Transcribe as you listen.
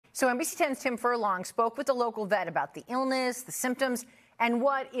So NBC 10's Tim Furlong spoke with the local vet about the illness, the symptoms, and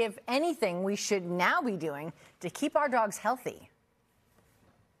what, if anything, we should now be doing to keep our dogs healthy.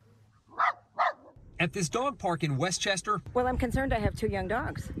 At this dog park in Westchester, well, I'm concerned I have 2 young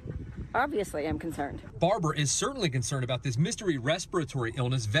dogs. Obviously, I'm concerned. Barbara is certainly concerned about this mystery respiratory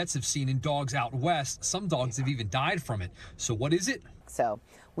illness vets have seen in dogs out west. Some dogs have even died from it. So what is it? So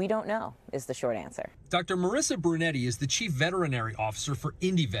we don't know is the short answer. Dr. Marissa Brunetti is the chief veterinary officer for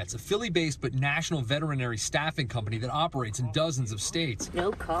Indy Vets, a Philly-based but national veterinary staffing company that operates in dozens of states.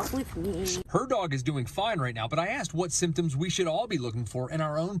 No cough with me. Her dog is doing fine right now, but I asked what symptoms we should all be looking for in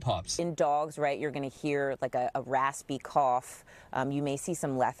our own pups. In dogs, right, you're going to hear like a raspy cough. You may see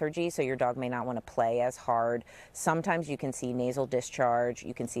some lethargy, so your dog may not want to play as hard. Sometimes you can see nasal discharge.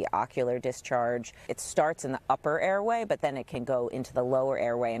 You can see ocular discharge. It starts in the upper airway, but then it can go into the lower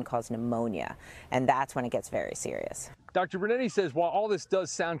airway and cause pneumonia, and that's when it gets very serious. Dr. Brunetti says while all this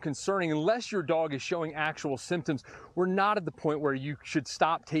does sound concerning, unless your dog is showing actual symptoms, we're not at the point where you should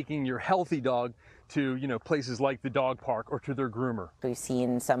stop taking your healthy dog to, places like the dog park or to their groomer. We've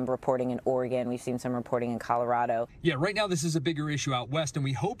seen some reporting in Oregon. We've seen some reporting in Colorado. Yeah, right now this is a bigger issue out west, and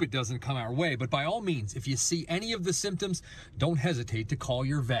we hope it doesn't come our way. But by all means, if you see any of the symptoms, don't hesitate to call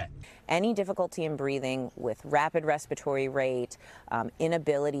your vet. Any difficulty in breathing with rapid respiratory rate,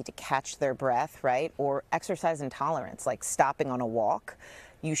 inability to catch their breath, right, or exercise intolerance, like stopping on a walk,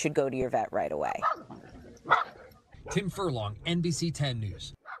 you should go to your vet right away. Tim Furlong, NBC 10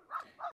 News.